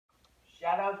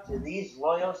shout out to these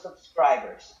loyal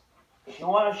subscribers. If you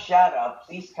want a shout out,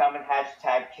 please comment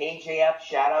hashtag KJF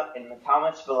shoutout in the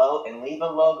comments below and leave a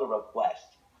logo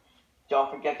request.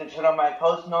 Don't forget to turn on my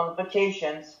post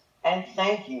notifications, and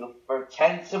thank you for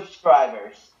 10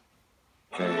 subscribers.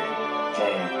 KJF.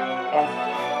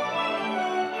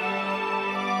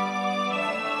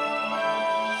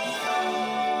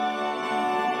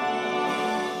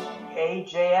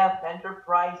 KJF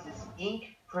Enterprises Inc.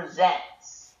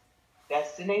 presents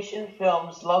Destination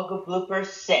Films Logo Bloopers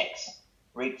 6,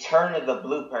 Return of the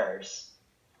Bloopers.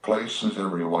 Places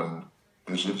everyone,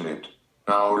 this is it.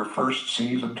 Our first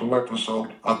season 2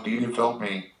 episode of Do You Feel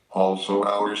Me? Also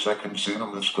our second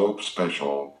CinemaScope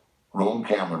Special. Roll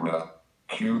camera.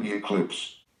 Cue the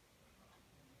eclipse.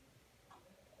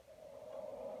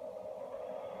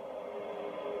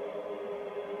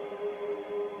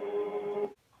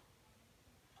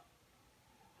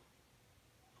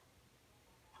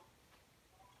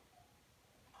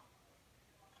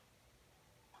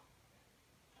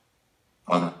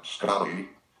 Scotty.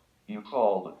 You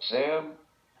called, Sam?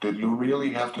 Did you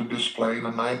really have to display the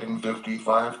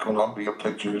 1955 Columbia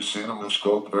Pictures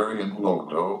CinemaScope variant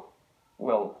logo?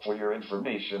 Well, for your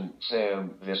information,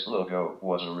 Sam, this logo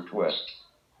was a request.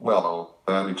 Well,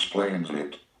 that explains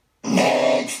it.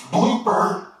 Next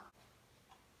blooper!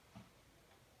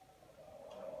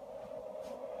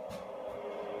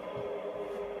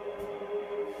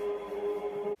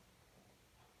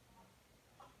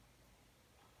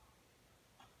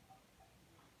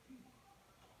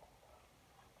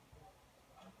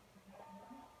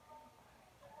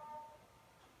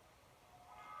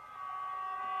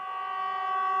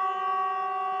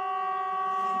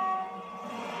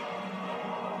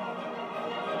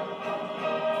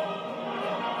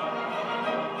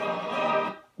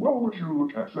 Well, would you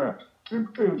look at that? An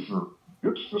answer.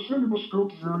 It's the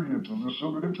CinemaScope variant of the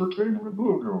Summit Entertainment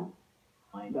logo.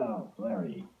 I know,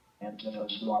 Larry. And to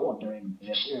those who are wondering,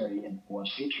 this variant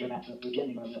was featured at the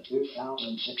beginning of the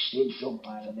 2016 film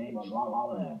by the name of La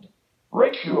La Land.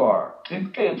 Right you are.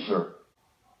 An answer.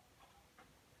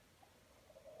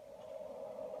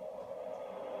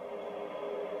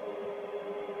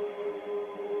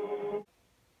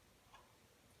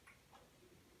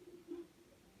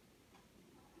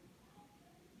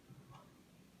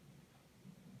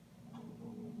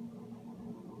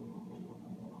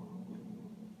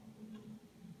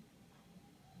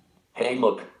 Hey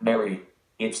look, Mary.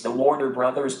 It's the Warner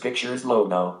Brothers Pictures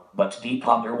logo, but deep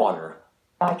underwater.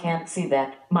 I can't see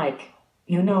that, Mike.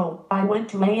 You know, I went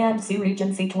to AMC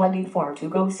Regency 24 to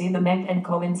go see the Meg, and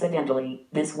coincidentally,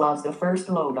 this was the first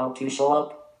logo to show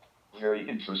up. Very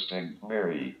interesting,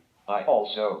 Mary. I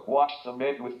also watched The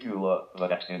Meg with Gula,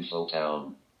 but at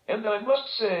Tinseltown. And I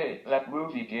must say, that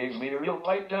movie gave me a real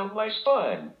bite down my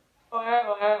spine.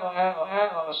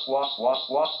 Swah, swah,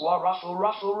 swah, swah, ruffle,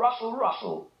 ruffle, ruffle,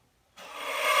 ruffle.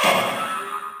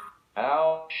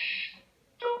 Ouch.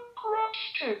 Don't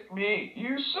crotch kick me,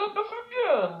 you son of a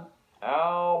gun.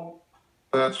 Ow.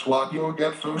 That's what you'll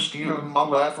get for stealing my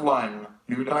lifeline,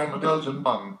 you dime a dozen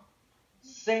bum.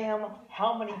 Sam,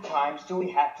 how many times do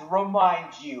we have to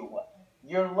remind you?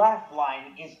 Your laugh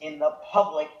line is in the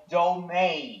public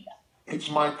domain. It's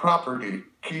my property,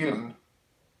 Kian.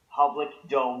 Public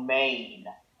domain.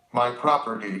 My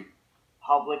property.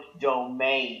 Public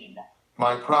domain.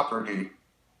 My property.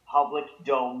 Public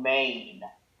domain.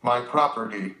 My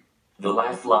property. The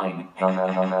laugh line,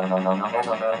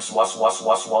 swah swah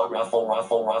swah swah ruffle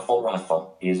ruffle ruffle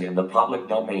ruffle, is in the public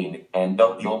domain, and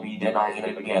don't you be denying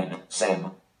it again,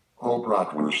 Sam. Oh,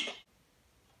 bratwurst.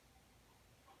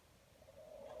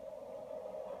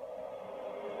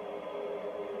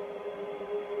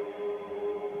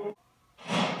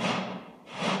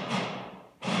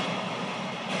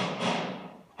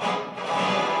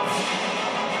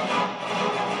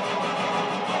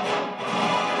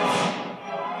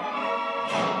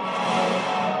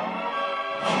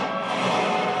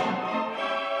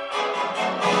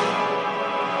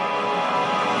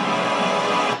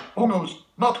 Oh noes,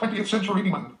 not 20th Century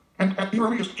Demon, and at the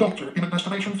earliest juncture in a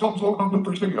Destination Films logo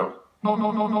bloopers video. No.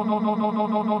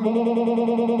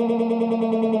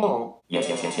 Yes.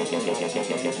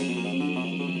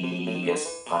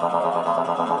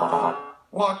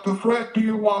 What the threat do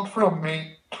you want from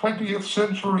me, 20th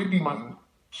Century Demon?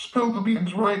 Spill the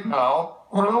beans right now,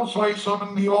 or else I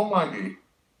summon the Almighty.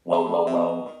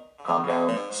 Whoa. Calm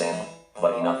down, Sam.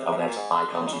 But enough of that. I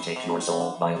come to take your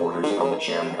soul by orders from the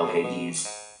chairman of Hades.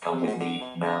 Come with me,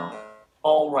 now.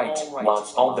 Alright,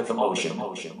 what's all the commotion?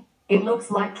 It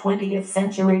looks like 20th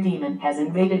Century Demon has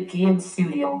invaded Kian's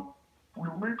studio.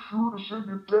 We'll make sure to send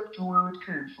it back to where it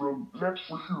came from, that's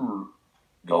for sure.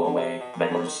 Go away,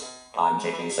 beggars. I'm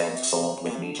taking Sam's soul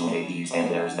with me to Hades,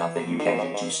 and there's nothing you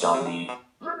can do to stop me.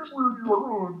 That is where you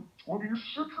are on 20th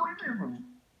century demon.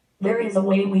 There is a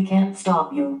way we can't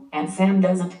stop you, and Sam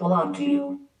doesn't belong to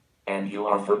you. And you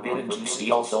are forbidden to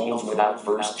steal souls without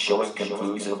first showing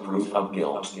conclusive proof of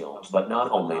guilt. But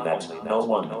not only that, no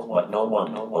one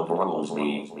overrules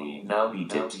me. Now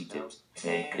beat it.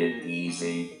 Take it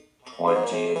easy,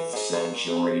 20th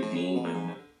century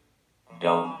demon.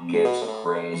 Don't get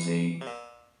crazy.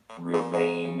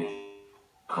 Remain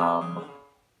calm.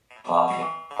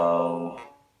 Pop,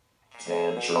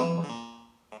 tantrum.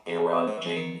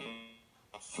 Erupting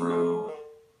through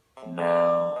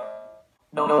now.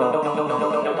 No,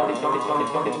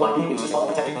 it's one who is small,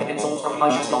 protecting hidden souls from I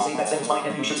should still say that Sam's mine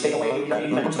and you should stay away.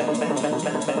 Vendors.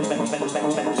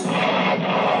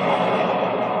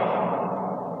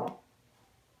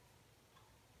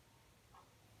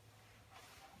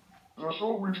 As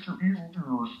always to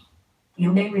evildoers.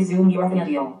 You may resume your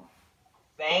video.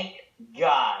 Thank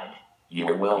God.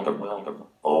 You're welcome.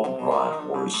 Oh,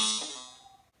 bratwurst.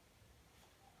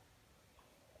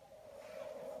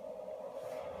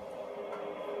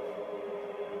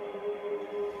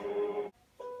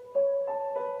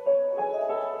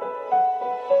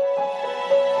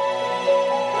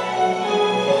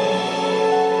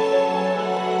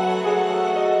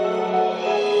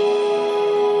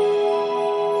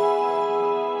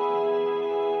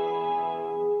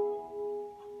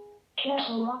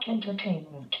 Castle Rock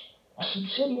Entertainment, a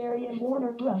subsidiary of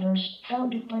Warner Brothers,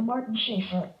 founded by Martin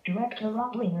Schaefer, director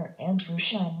Rob Reiner, Andrew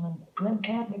Scheinman, Glenn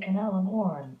Cadnick, and Alan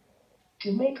Horn.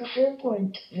 To make a fair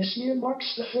point, this year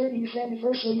marks the 30th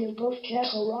anniversary of both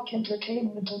Castle Rock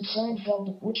Entertainment and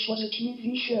Seinfeld, which was a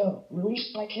TV show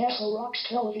released by Castle Rock's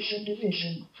television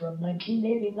division from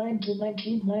 1989 to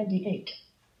 1998.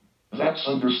 That's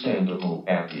understandable,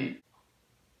 Abby.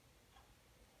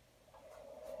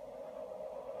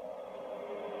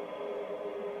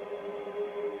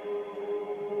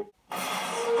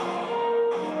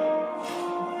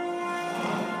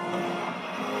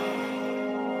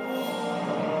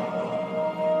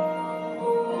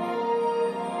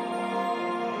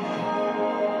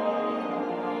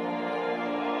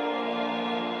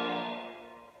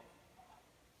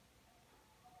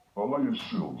 Alliance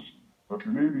Films, a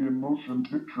Canadian motion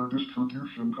picture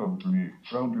distribution company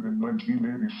founded in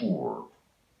 1984.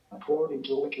 According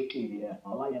to Wikipedia,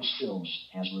 Alliance Films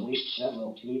has released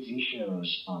several TV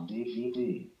shows on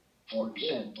DVD. For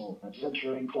example,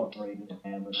 Adventure Incorporated,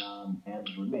 Amazon, and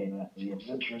Rumena, The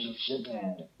Adventures of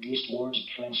Sinbad, Beast Wars,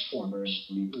 Transformers,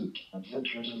 Reboot,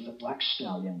 Adventures of the Black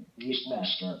Stallion,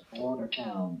 Beastmaster, Border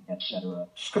Town, etc.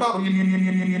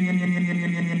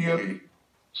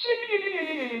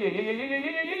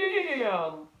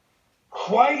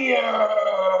 Quiet!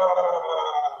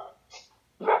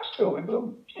 That's telling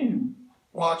them in.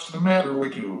 What's the matter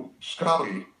with you,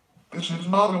 Scotty? This is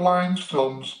not Alliance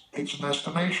Films, it's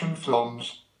Destination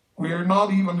Films. We're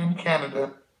not even in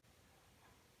Canada.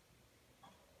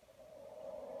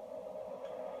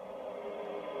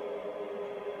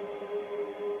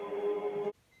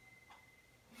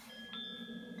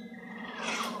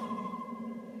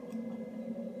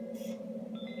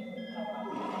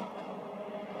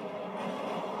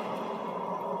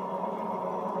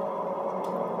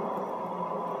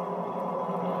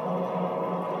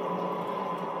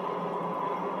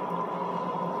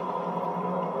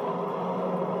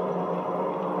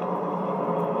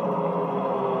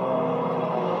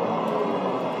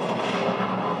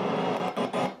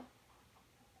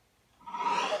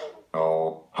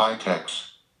 Oh, high techs.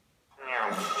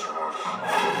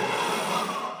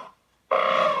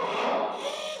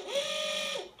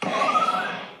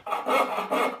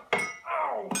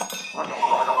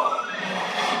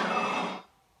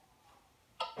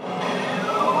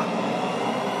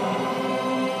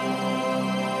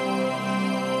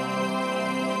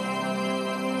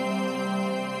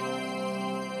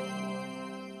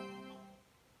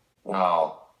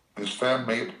 Wow, this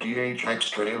fan-made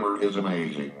DHX trailer is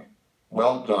amazing.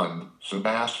 Well done,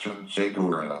 Sebastian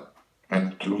Segura.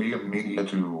 And to Liam Media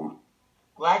too.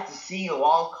 Glad to see you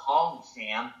all calm,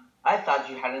 Sam. I thought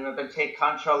you had another take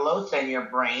Contralosa in your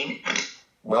brain.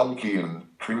 Well, Kian,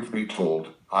 truth be told,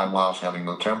 I was having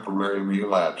a temporary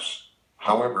relapse.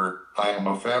 However, I am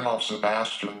a fan of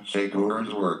Sebastian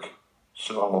Segura's work.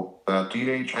 So, that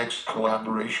DHX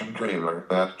collaboration trailer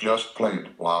that just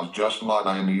played was just what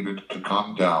I needed to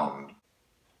calm down.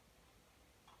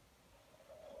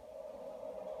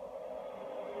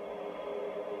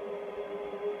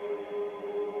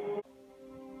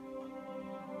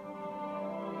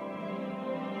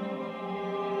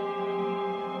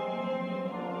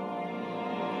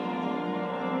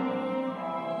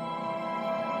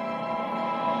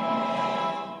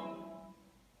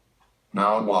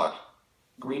 Now what?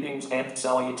 Greetings and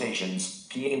salutations,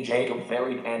 Keaton Jacob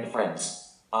Ferry and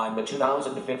friends. I'm the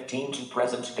 2015 to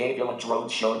present day Village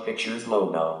Roadshow Pictures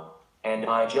logo. And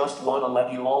I just want to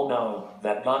let you all know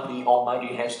that God the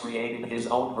Almighty has created his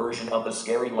own version of the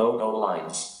scary logo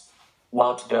lines.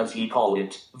 What does he call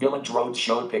it? Village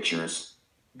Roadshow Pictures.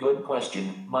 Good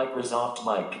question, Microsoft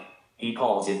Mike. He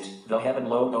calls it the Heaven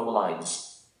Logo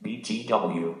Lines.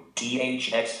 BTW,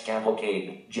 THX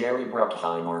Cavalcade, Jerry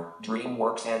Bruckheimer,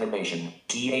 DreamWorks Animation,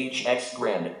 THX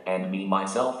Gren, and me,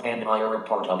 myself, and I are a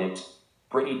part of it.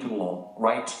 Pretty cool,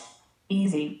 right?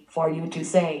 Easy for you to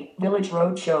say, Village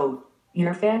Roadshow.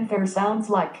 Your fanfare sounds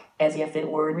like as if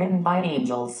it were written by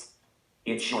angels.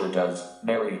 It sure does,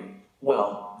 Mary.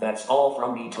 Well, that's all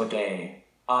from me today.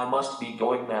 I must be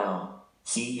going now.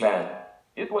 See ya.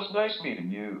 It was nice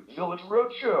meeting you, Village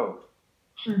Roadshow.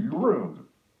 See you around.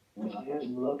 With a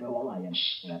Heaven Logo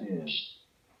Alliance, that is.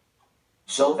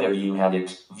 So there you have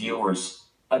it, viewers.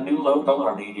 A new logo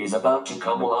army is about to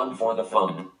come along for the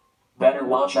fun. Better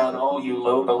watch out, all you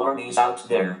logo armies out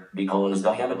there, because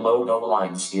the Heaven Logo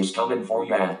Alliance is coming for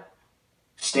ya.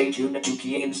 Stay tuned to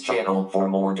Keaton's channel for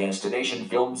more Destination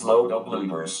Films logo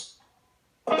bloopers.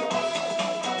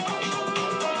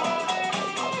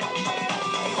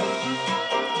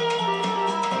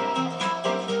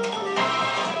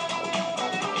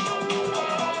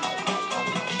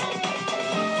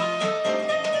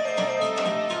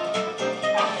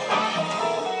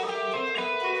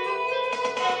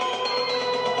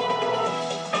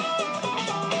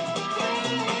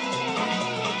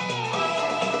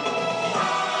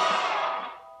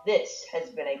 This has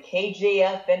been a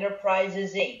KJF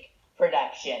Enterprises Inc.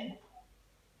 production.